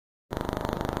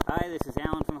Hi, this is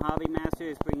Alan from Hobby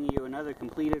Masters bringing you another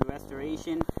completed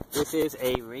restoration. This is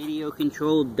a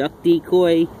radio-controlled duck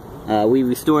decoy. We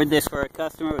restored this for a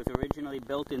customer. It was originally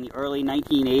built in the early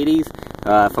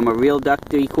 1980s from a real duck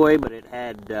decoy, but it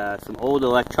had some old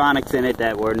electronics in it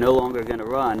that were no longer going to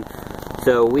run.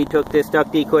 So we took this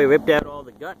duck decoy, ripped out all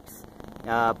the guts,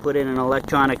 put in an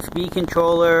electronic speed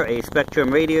controller, a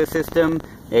Spectrum radio system,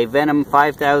 a Venom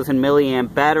 5000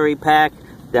 milliamp battery pack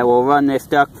that will run this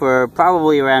duck for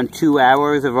probably around 2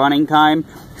 hours of running time,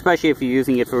 especially if you're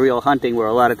using it for real hunting where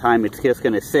a lot of time it's just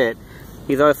going to sit.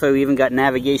 He's also even got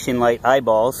navigation light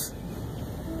eyeballs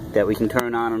that we can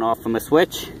turn on and off from a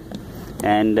switch.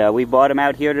 And we bought him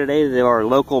out here today to our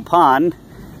local pond,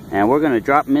 and we're going to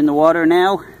drop him in the water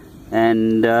now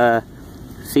and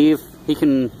see if he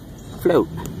can float.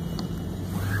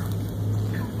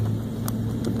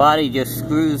 The body just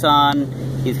screws on.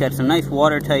 He's got some nice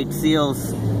watertight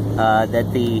seals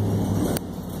that the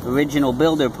original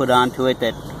builder put onto it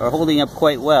that are holding up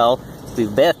quite well.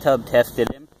 We've bathtub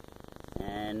tested him,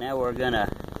 and now we're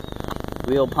gonna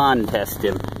real pond test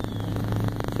him.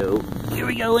 So here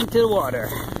we go into the water.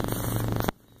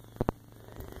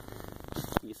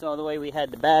 You saw the way we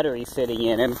had the battery sitting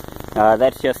in him.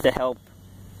 That's just to help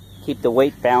keep the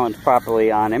weight balanced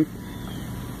properly on him.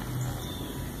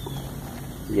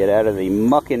 Get out of the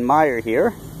muck and mire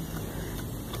here.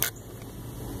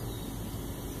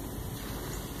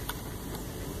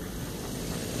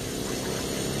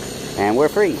 And we're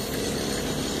free.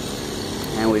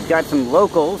 And we've got some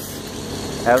locals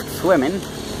out swimming.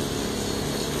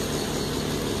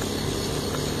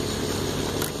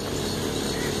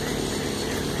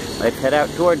 Let's head out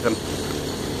towards them.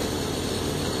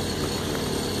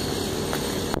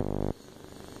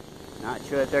 Not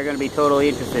sure that they're going to be totally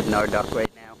interested in our duck right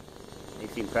now. They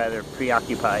seem rather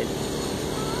preoccupied.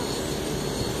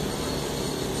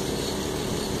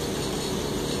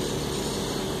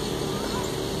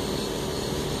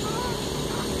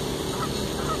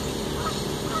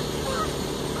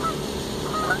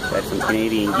 Got some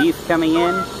Canadian geese coming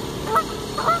in.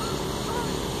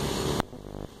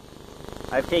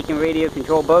 I've taken radio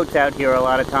control boats out here a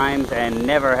lot of times and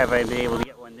never have I been able to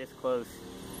get one this close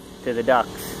to the ducks.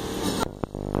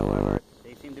 However,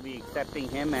 they seem to be accepting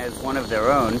him as one of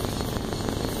their own.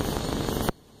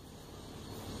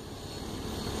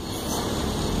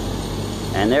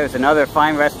 And there's another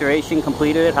fine restoration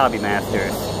completed at Hobby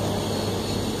Masters.